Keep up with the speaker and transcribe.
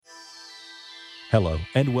Hello,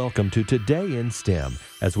 and welcome to Today in STEM,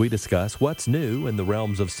 as we discuss what's new in the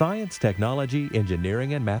realms of science, technology,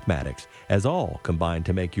 engineering, and mathematics, as all combine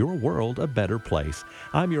to make your world a better place.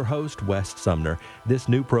 I'm your host, Wes Sumner. This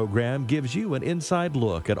new program gives you an inside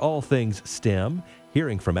look at all things STEM,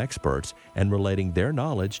 hearing from experts, and relating their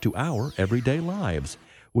knowledge to our everyday lives.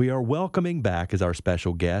 We are welcoming back as our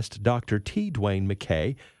special guest Dr. Dwayne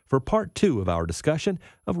McCay for part 2 of our discussion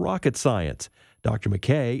of rocket science. Dr.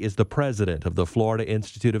 McCay is the president of the Florida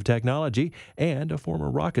Institute of Technology and a former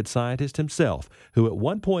rocket scientist himself, who at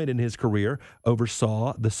one point in his career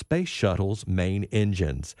oversaw the space shuttle's main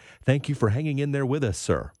engines. Thank you for hanging in there with us,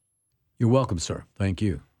 sir. You're welcome, sir. Thank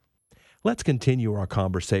you. Let's continue our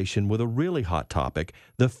conversation with a really hot topic,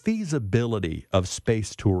 the feasibility of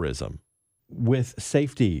space tourism. With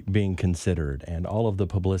safety being considered and all of the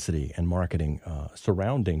publicity and marketing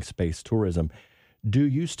surrounding space tourism, do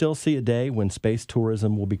you still see a day when space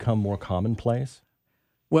tourism will become more commonplace?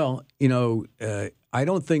 Well, I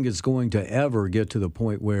don't think it's going to ever get to the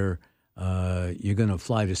point where you're going to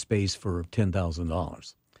fly to space for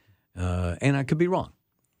 $10,000. And I could be wrong.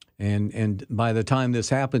 And by the time this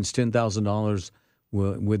happens, $10,000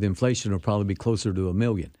 with inflation will probably be closer to $1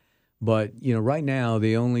 million. But, right now,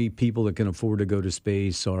 the only people that can afford to go to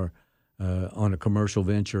space are on a commercial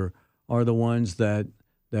venture are the ones that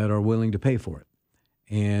are willing to pay for it.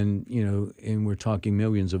 And we're talking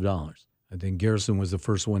millions of dollars. I think Garrison was the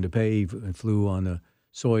first one to pay. He flew on the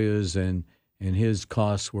Soyuz, and his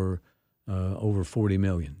costs were over $40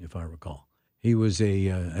 million, if I recall. He was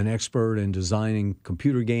an expert in designing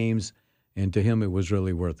computer games, and to him it was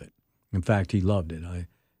really worth it. In fact, he loved it. I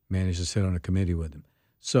managed to sit on a committee with him.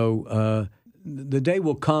 So the day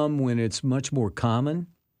will come when it's much more common,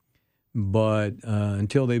 but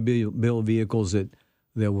until they build vehicles that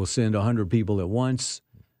will send 100 people at once,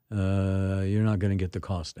 you're not going to get the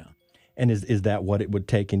cost down. And is that what it would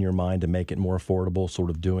take in your mind to make it more affordable,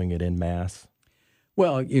 sort of doing it en masse?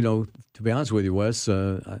 Well, to be honest with you, Wes,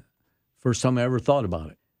 first time I ever thought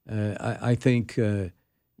about it. I think,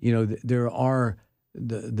 there are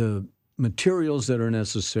the materials that are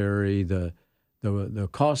necessary, the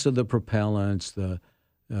cost of the propellants, the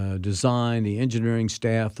design, the engineering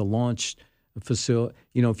staff, the launch facility.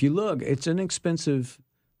 If you look, it's an expensive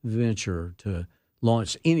venture to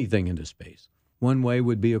launch anything into space. One way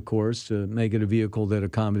would be, of course, to make it a vehicle that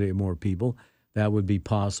accommodated more people. That would be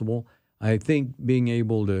possible. I think being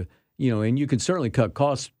able to, and you can certainly cut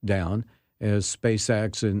costs down, as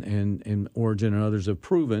SpaceX and Origin and others have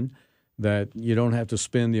proven that you don't have to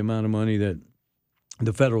spend the amount of money that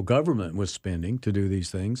the federal government was spending to do these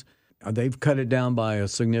things. They've cut it down by a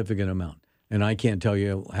significant amount. And I can't tell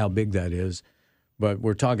you how big that is, but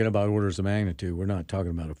we're talking about orders of magnitude. We're not talking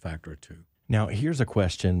about a factor of 2. Now, here's a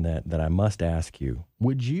question that I must ask you.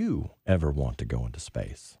 Would you ever want to go into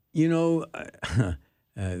space?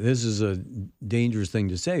 This is a dangerous thing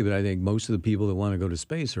to say, but I think most of the people that want to go to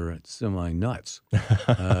space are semi-nuts.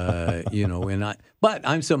 But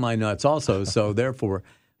I'm semi-nuts also, so therefore.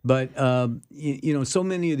 But, so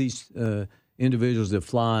many of these individuals that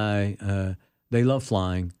fly, they love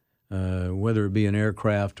flying. Whether it be an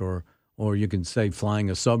aircraft or you can say flying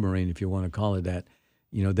a submarine, if you want to call it that,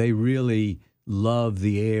 they really love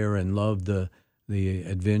the air and love the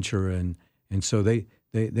adventure, and so they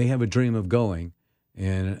have a dream of going.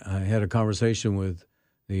 And I had a conversation with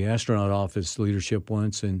the astronaut office leadership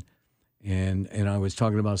once, and I was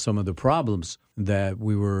talking about some of the problems that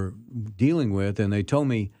we were dealing with, and they told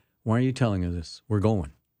me, "Why are you telling us this? We're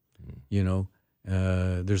going.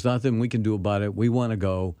 There's nothing we can do about it. We want to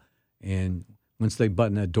go." And once they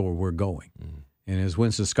button that door, we're going. And as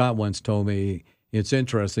Winston Scott once told me, it's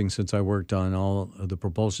interesting since I worked on all of the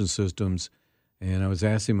propulsion systems, and I was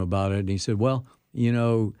asking him about it, and he said, "Well,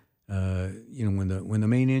 when the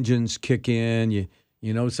main engines kick in, you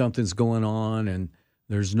know something's going on, and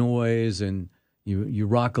there's noise, and you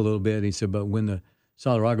rock a little bit." He said, "But when the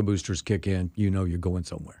solid rocket boosters kick in, you're going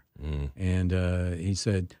somewhere." And I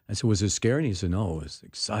said, "Was it scary?" And he said, "No, it was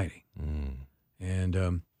exciting."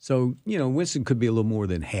 And so, Winston could be a little more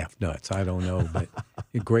than half nuts. I don't know, but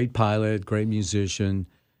a great pilot, great musician,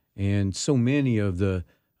 and so many of the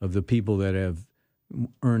people that have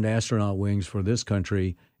earned astronaut wings for this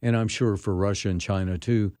country, and I'm sure for Russia and China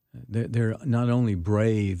too, they're not only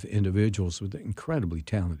brave individuals, but they're incredibly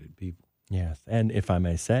talented people. Yes, and if I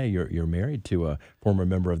may say, you're married to a former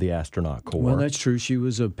member of the astronaut corps. Well, that's true. She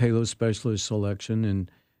was a payload specialist selection,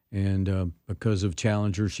 and because of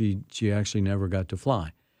Challenger, she actually never got to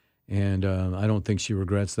fly. And I don't think she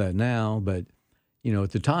regrets that now, but,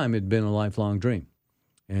 at the time, it'd been a lifelong dream.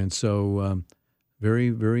 And so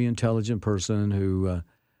very, very intelligent person who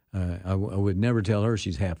I would never tell her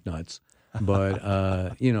she's half nuts,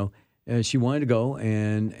 but she wanted to go,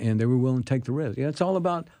 and they were willing to take the risk. Yeah, it's all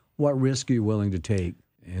about what risk you're willing to take.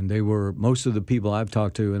 And most of the people I've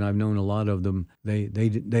talked to, and I've known a lot of them, they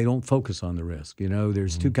don't focus on the risk.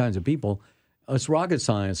 There's two kinds of people. Us rocket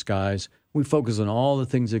science guys, we focus on all the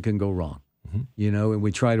things that can go wrong, and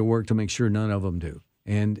we try to work to make sure none of them do.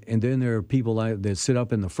 And then there are people that sit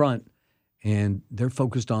up in the front, and they're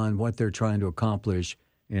focused on what they're trying to accomplish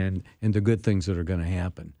and the good things that are going to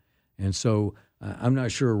happen. And so I'm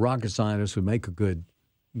not sure a rocket scientist would make a good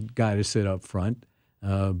guy to sit up front,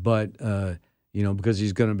 but because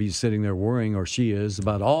he's going to be sitting there worrying, or she is,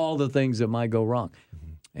 about all the things that might go wrong.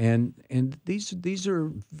 And these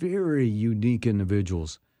are very unique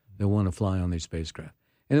individuals that want to fly on these spacecraft.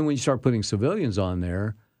 And then when you start putting civilians on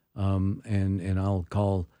there, and I'll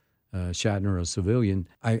call Shatner a civilian,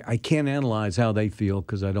 I can't analyze how they feel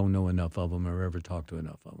because I don't know enough of them or ever talked to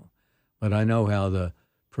enough of them. But I know how the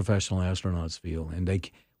professional astronauts feel, and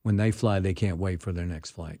when they fly, they can't wait for their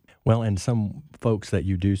next flight. Well, and some folks that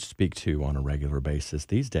you do speak to on a regular basis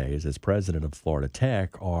these days as president of Florida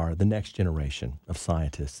Tech are the next generation of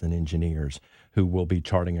scientists and engineers who will be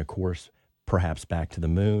charting a course perhaps back to the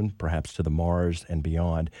moon, perhaps to the Mars and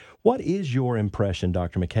beyond. What is your impression,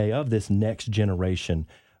 Dr. McCay, of this next generation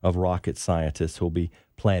of rocket scientists who will be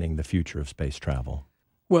planning the future of space travel?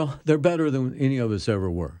 Well, they're better than any of us ever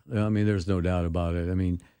were. I mean, there's no doubt about it. I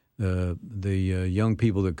mean, the young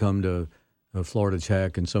people that come to Florida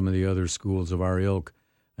Tech and some of the other schools of our ilk,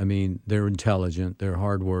 I mean, they're intelligent, they're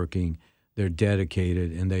hardworking, they're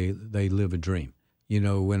dedicated, and they live a dream.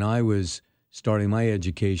 When I was starting my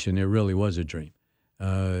education, it really was a dream,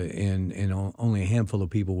 and only a handful of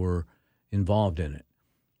people were involved in it.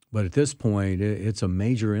 But at this point, it's a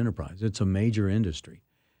major enterprise. It's a major industry.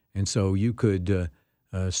 And so you could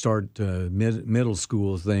start middle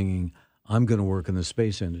school thinking, I'm going to work in the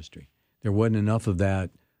space industry. There wasn't enough of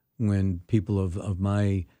that when people of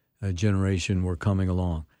my generation were coming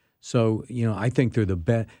along. So, I think they're the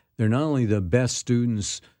best. They're not only the best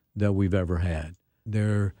students that we've ever had,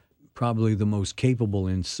 they're probably the most capable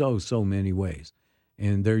in so many ways.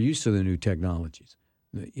 And they're used to the new technologies.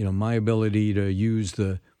 My ability to use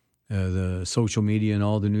the social media and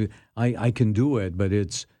all the new, I can do it, but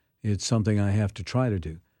it's something I have to try to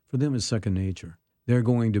do. For them, it's second nature. They're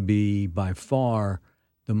going to be by far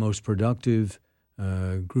the most productive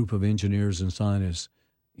group of engineers and scientists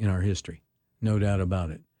in our history, no doubt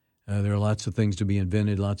about it. There are lots of things to be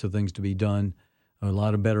invented, lots of things to be done, a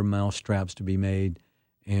lot of better mousetraps to be made,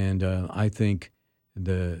 and I think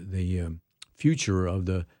the future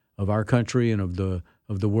of our country and of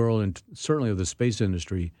the world, and certainly of the space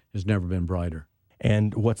industry, has never been brighter.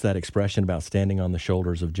 And what's that expression about standing on the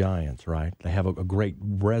shoulders of giants, right? They have a great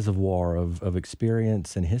reservoir of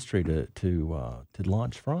experience and history to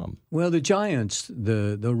launch from. Well, the giants,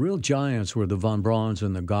 the real giants were the von Brauns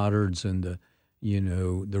and the Goddards and the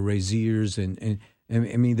Raziers. And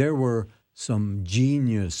I mean, there were some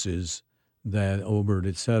geniuses that Obert,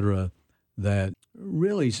 et cetera, that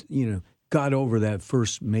really, got over that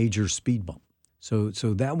first major speed bump. So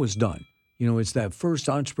that was done. It's that first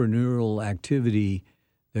entrepreneurial activity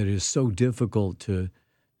that is so difficult to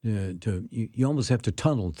you almost have to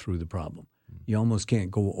tunnel through the problem. You almost can't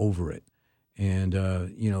go over it. And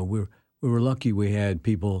we were lucky we had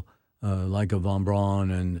people like a von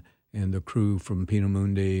Braun and the crew from Pino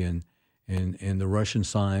Mundi and the Russian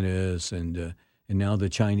scientists and now the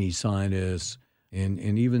Chinese scientists and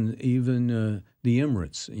even the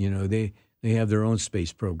Emirates. They have their own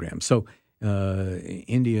space program. So.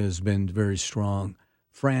 India has been very strong.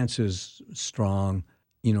 France is strong.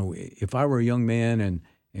 If I were a young man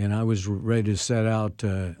and I was ready to set out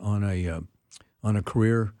on a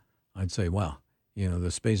career, I'd say, wow, the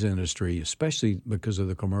space industry, especially because of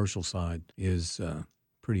the commercial side, is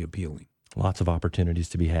pretty appealing. Lots of opportunities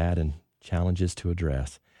to be had and challenges to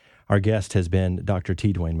address. Our guest has been Dr.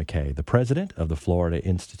 T. Dwayne McCay, the president of the Florida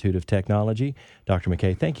Institute of Technology. Dr.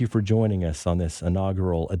 McCay, thank you for joining us on this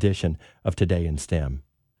inaugural edition of Today in STEM.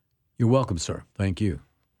 You're welcome, sir. Thank you.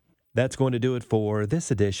 That's going to do it for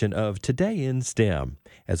this edition of Today in STEM,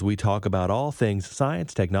 as we talk about all things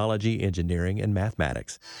science, technology, engineering, and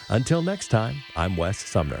mathematics. Until next time, I'm Wes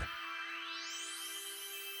Sumner.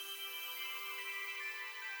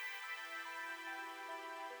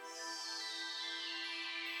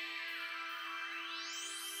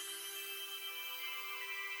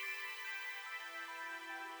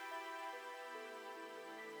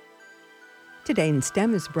 Today in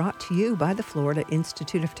STEM is brought to you by the Florida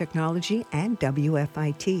Institute of Technology and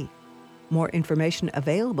WFIT. More information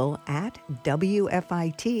available at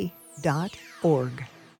wfit.org.